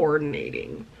color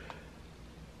coordinating.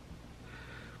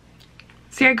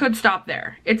 See, I could stop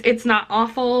there. It's not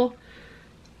awful.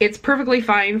 It's perfectly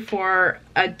fine for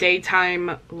a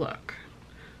daytime look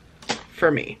for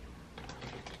me.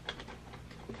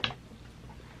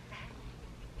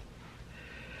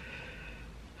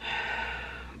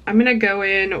 I'm gonna go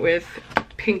in with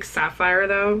Pink Sapphire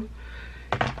though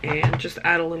and just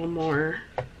add a little more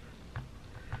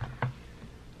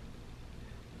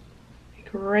like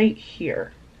right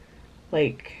here,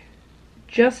 like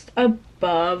just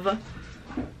above,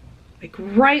 like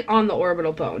right on the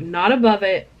orbital bone, not above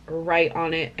it, right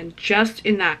on it, and just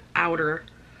in that outer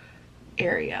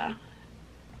area.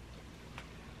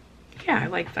 Yeah, I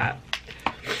like that.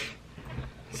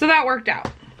 So that worked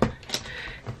out.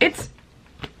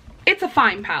 It's a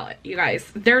fine palette, you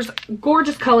guys. There's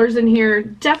gorgeous colors in here,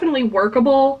 definitely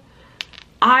workable.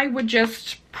 I would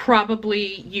just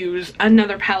probably use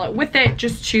another palette with it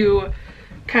just to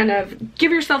kind of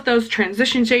give yourself those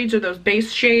transition shades or those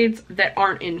base shades that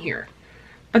aren't in here.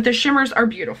 But the shimmers are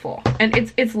beautiful and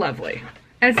it's lovely.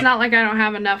 And it's not like I don't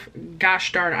have enough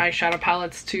gosh darn eyeshadow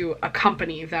palettes to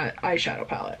accompany that eyeshadow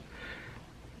palette.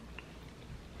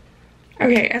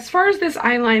 Okay, as far as this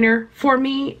eyeliner, for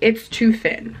me, it's too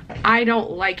thin. I don't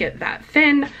like it that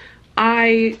thin.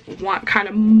 I want kind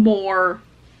of more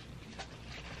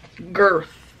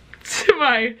girth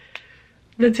to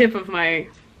the tip of my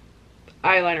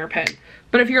eyeliner pen.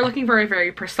 But if you're looking for a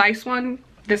very precise one,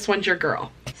 this one's your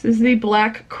girl. This is the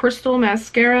Black Crystal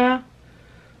Mascara.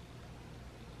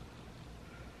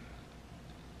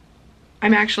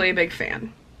 I'm actually a big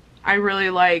fan. I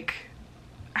really like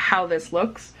how this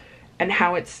looks and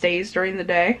how it stays during the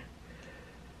day.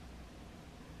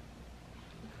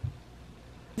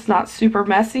 It's not super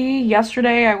messy.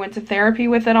 Yesterday I went to therapy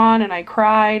with it on and I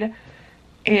cried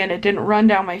and it didn't run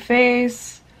down my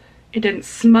face. It didn't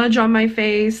smudge on my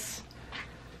face.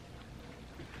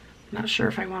 Not sure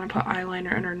if I want to put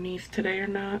eyeliner underneath today or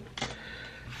not.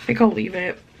 I think I'll leave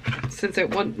it since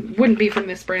it wouldn't be from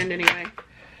this brand anyway.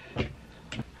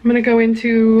 I'm gonna go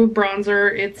into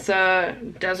bronzer. It's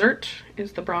Desert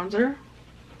is the bronzer.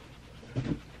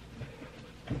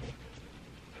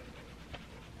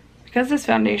 Because this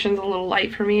foundation's a little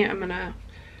light for me, I'm gonna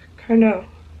kind of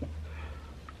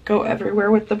go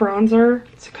everywhere with the bronzer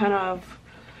to kind of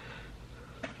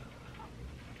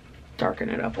darken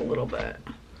it up a little bit.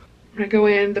 I'm gonna go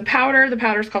in the powder. The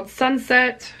powder's called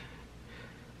Sunset.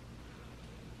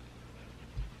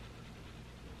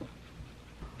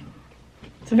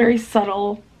 It's a very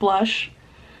subtle blush.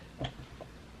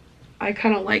 I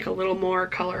kind of like a little more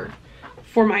color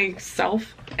for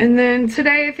myself. And then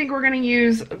today I think we're gonna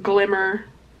use Glimmer,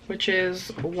 which is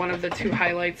one of the two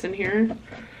highlights in here.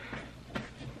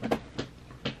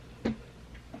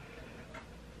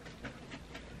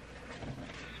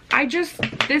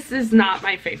 this is not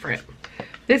my favorite.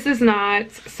 This is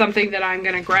not something that I'm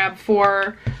gonna grab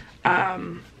for.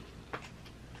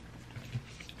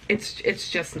 It's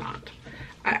just not.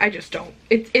 I just don't.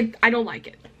 I don't like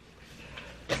it.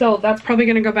 So that's probably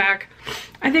gonna go back.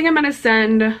 I think I'm gonna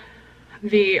send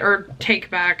or take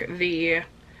back the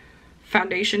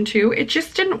foundation too. It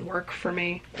just didn't work for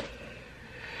me.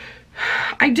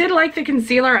 I did like the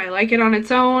concealer. I like it on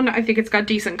its own. I think it's got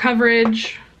decent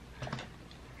coverage.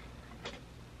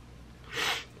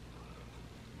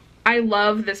 I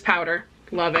love this powder.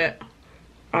 Love it.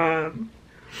 I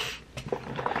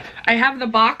have the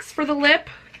box for the lip,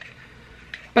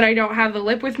 but I don't have the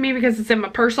lip with me because it's in my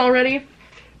purse already.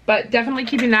 But definitely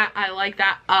keeping that. I like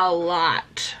that a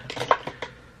lot.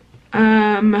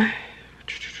 I'm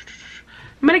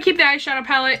gonna keep the eyeshadow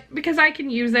palette because I can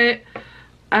use it.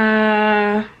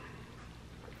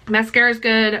 Mascara's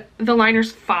good. The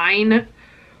liner's fine.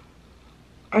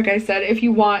 Like I said, if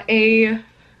you want a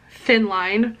thin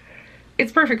line,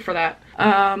 it's perfect for that.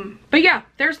 But yeah,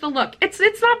 there's the look. It's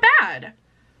not bad.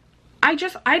 I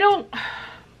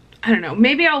don't know.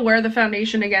 Maybe I'll wear the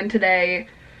foundation again today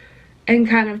and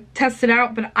kind of test it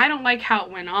out, but I don't like how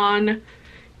it went on.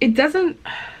 It doesn't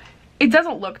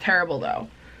look terrible though.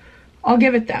 I'll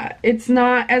give it that. It's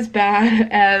not as bad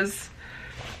as,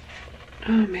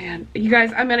 oh man. You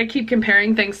guys, I'm gonna keep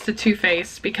comparing things to Too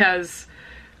Faced because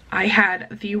I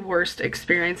had the worst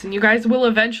experience, and you guys will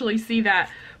eventually see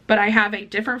that. But I have a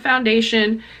different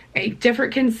foundation, a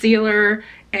different concealer,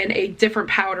 and a different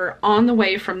powder on the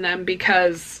way from them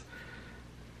because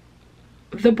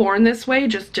the Born This Way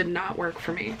just did not work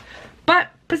for me. But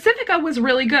Pacifica was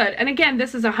really good. And again,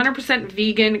 this is a 100%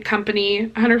 vegan company,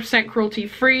 100% cruelty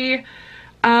free.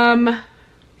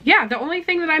 Yeah, the only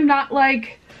thing that I'm not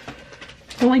like,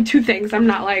 only two things I'm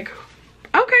not like,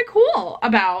 okay, cool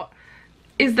about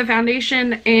is the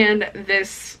foundation and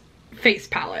this face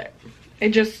palette.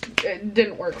 It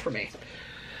didn't work for me.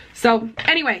 So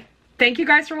anyway, thank you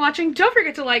guys for watching. Don't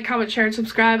forget to like, comment, share, and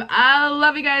subscribe. I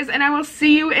love you guys, and I will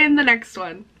see you in the next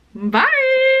one.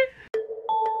 Bye!